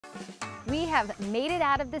We have made it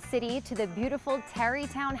out of the city to the beautiful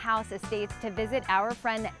Tarrytown House Estates to visit our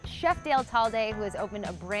friend Chef Dale Talde, who has opened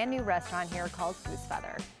a brand new restaurant here called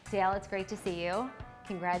Goosefeather. Dale, it's great to see you.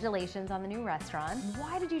 Congratulations on the new restaurant.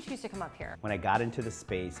 Why did you choose to come up here? When I got into the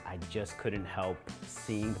space, I just couldn't help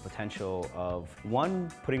seeing the potential of, one,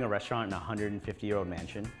 putting a restaurant in a 150-year-old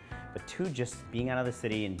mansion, but two, just being out of the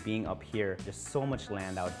city and being up here. There's so much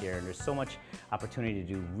land out here and there's so much opportunity to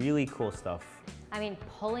do really cool stuff. I mean,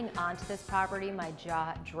 pulling onto this property, my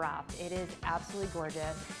jaw dropped. It is absolutely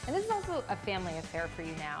gorgeous. And this is also a family affair for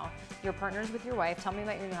you now. You're partners with your wife. Tell me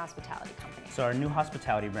about your new hospitality company. So our new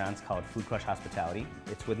hospitality brand is called Food Crush Hospitality.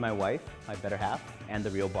 It's with my wife, my better half, and the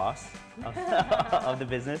real boss of the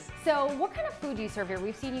business. So what kind of food do you serve here?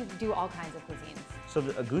 We've seen you do all kinds of cuisines. So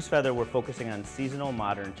at Goosefeather, we're focusing on seasonal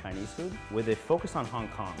modern Chinese food with a focus on Hong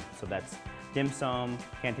Kong. So that's dim sum,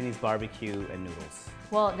 Cantonese barbecue, and noodles.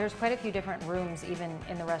 Well, there's quite a few different rooms even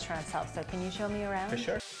in the restaurant itself, so can you show me around? For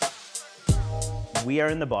sure. We are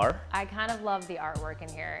in the bar. I kind of love the artwork in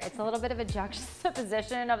here. It's a little bit of a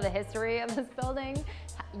juxtaposition of the history of this building.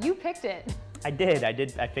 You picked it. I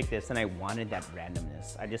picked this and I wanted that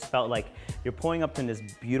randomness. I just felt like you're pulling up in this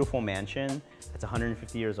beautiful mansion that's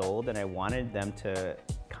 150 years old, and I wanted them to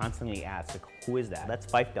constantly ask, like, who is that? That's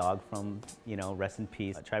Fife Dog from, rest in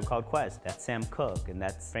peace, A Tribe Called Quest. That's Sam Cooke, and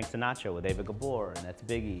that's Frank Sinatra with Ava Gabor, and that's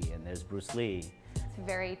Biggie, and there's Bruce Lee. It's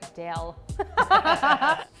very Dale.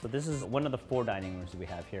 So this is one of the 4 dining rooms that we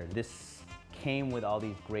have here. This came with all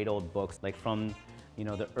these great old books, like from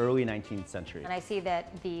the early 19th century. And I see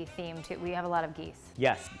that the theme too, we have a lot of geese.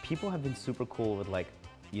 Yes, people have been super cool with, like,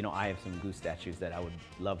 I have some goose statues that I would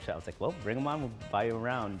love to. I was like, well, bring them on, we'll buy you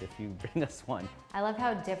around if you bring us one. I love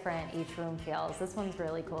how different each room feels. This one's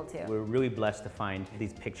really cool too. We're really blessed to find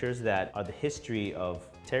these pictures that are the history of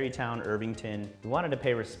Tarrytown, Irvington. We wanted to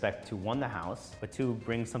pay respect to, one, the house, but two,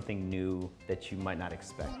 bring something new that you might not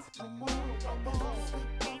expect.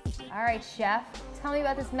 All right, chef, tell me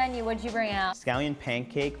about this menu. What'd you bring out? Scallion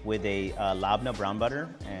pancake with a labna brown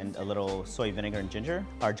butter and a little soy vinegar and ginger.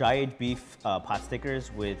 Our dry-aged beef pot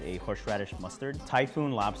stickers with a horseradish mustard.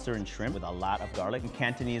 Typhoon lobster and shrimp with a lot of garlic. And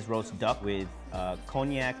Cantonese roast duck with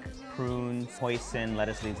cognac, prunes, hoisin,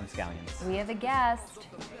 lettuce leaves, and scallions. We have a guest.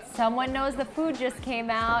 Someone knows the food just came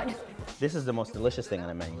out. This is the most delicious thing on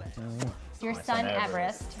the menu. Your son,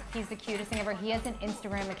 Everest. He's the cutest thing ever. He has an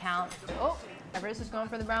Instagram account. Oh, Everest is going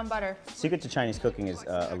for the brown butter. Secret to Chinese cooking is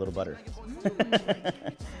a little butter.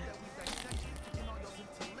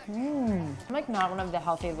 I'm like not one of the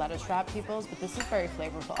healthy lettuce wrap peoples, but this is very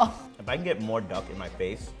flavorful. If I can get more duck in my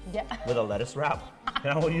face Yeah. with a lettuce wrap,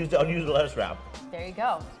 then I'll use the lettuce wrap. There you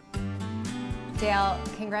go. Dale,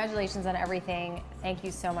 congratulations on everything. Thank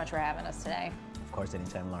you so much for having us today. Of course,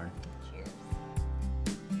 anytime, Lauren.